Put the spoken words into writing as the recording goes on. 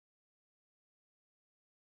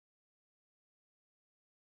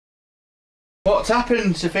What's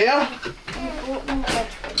happened, Sophia? You bought more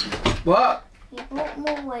Wedgwood. What? You bought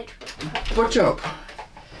more Wedgwood. Put up.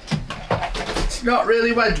 It's not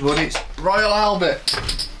really Wedgwood, it's Royal Albert.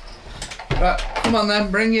 Right, come on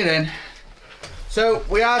then, bring it in. So,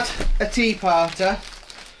 we had a tea party.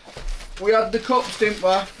 We had the cups, didn't we?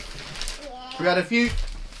 Yeah. We had a few...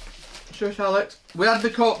 Shush, Alex. We had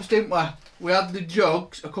the cups, didn't we? We had the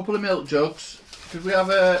jugs, a couple of milk jugs. Did we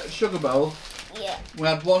have a sugar bowl? Yeah. We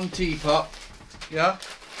had one teapot. Yeah?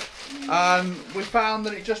 And we found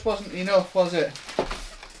that it just wasn't enough, was it?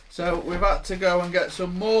 So we've had to go and get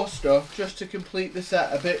some more stuff just to complete the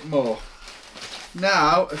set a bit more.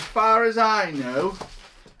 Now, as far as I know,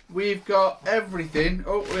 we've got everything.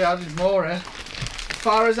 Oh, we added more in. As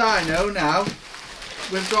far as I know now,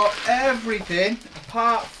 we've got everything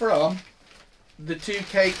apart from the 2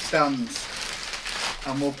 cake stands.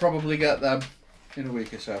 And we'll probably get them in a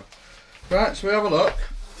week or so. Right, so we have a look.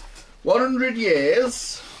 100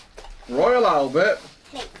 years, Royal Albert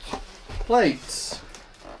plates.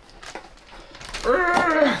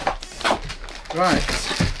 Right.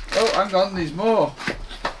 Oh, hang on, there's more.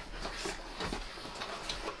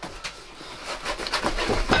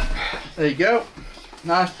 There you go.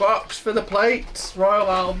 Nice box for the plates. Royal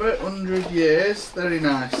Albert, 100 years. Very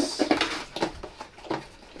nice.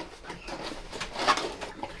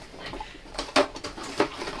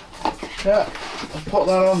 Yeah, I'll put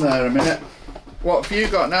that on there a minute. What have you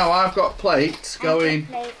got now? I've got plates going.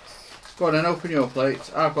 Go on and open your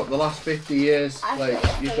plates. I've got the last 50 years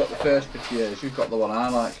plates. You've got the first 50 years. You've got the one I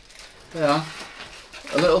like. There you are.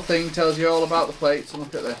 A little thing tells you all about the plates, and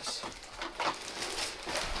look at this.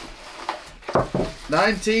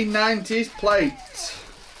 1990s plates.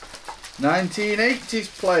 1980s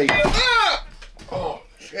plates. Ah! Oh,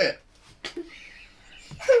 shit.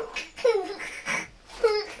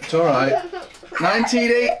 It's alright.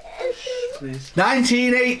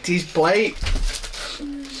 1980s plate.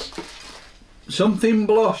 Something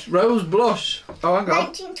blush. Rose blush. Oh, hang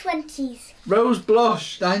on. 1920s. Rose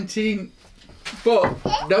blush. 19... But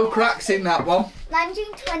no cracks in that one.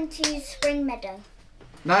 1920s Spring Meadow.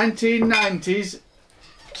 1990s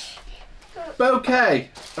bouquet.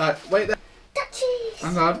 Right, wait there. Duchies.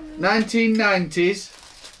 Hang on. 1990s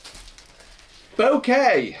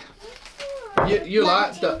bouquet. You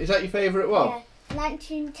like that? Is that your favourite one? Yeah.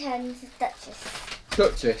 1910s Duchess.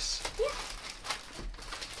 Duchess. Yeah.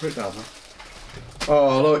 Put it down there.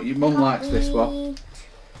 Oh look, your mum likes this one.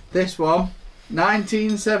 This one,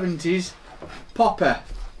 1970s Popper.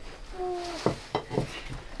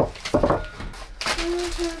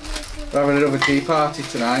 We're having another tea party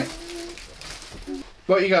tonight.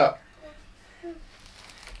 What you got?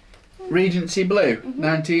 Regency Blue,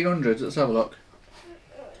 1900s. Let's have a look.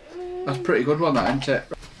 That's a pretty good one, that, isn't it?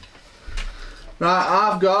 Right,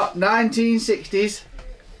 I've got 1960s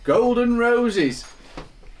Golden Roses.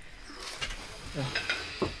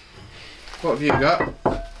 What have you got?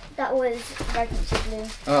 That was Regency Blue.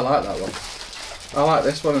 I like that one. I like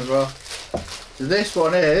this one as well. So this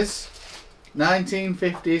one is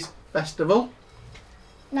 1950s Festival.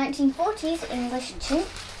 1940s English tea.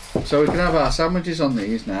 So we can have our sandwiches on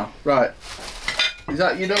these now. Right. Is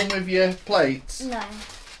that you done with your plates? No,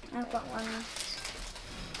 I've got one.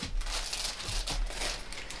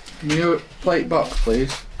 New plate box,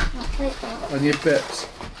 please. My plate box. And your bits.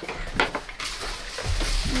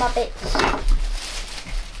 My bits.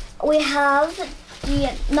 We have the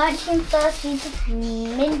 1930s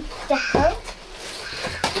mint deco,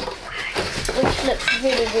 which looks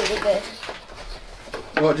really, really good.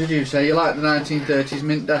 What did you say? You like the 1930s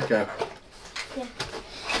mint deco?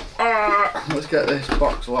 Yeah. Let's get this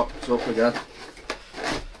box locked up again.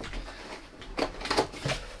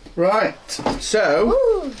 Right, so...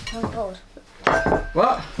 Ooh, I'm cold.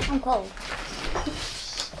 What? I'm cold.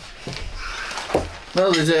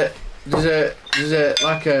 Well, there's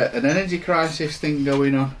like an energy crisis thing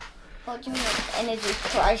going on. What do you mean, energy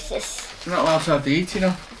crisis? We're not allowed to have the eat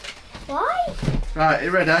enough. Why? Right,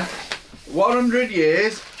 you ready? 100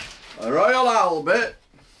 years, Royal Albert,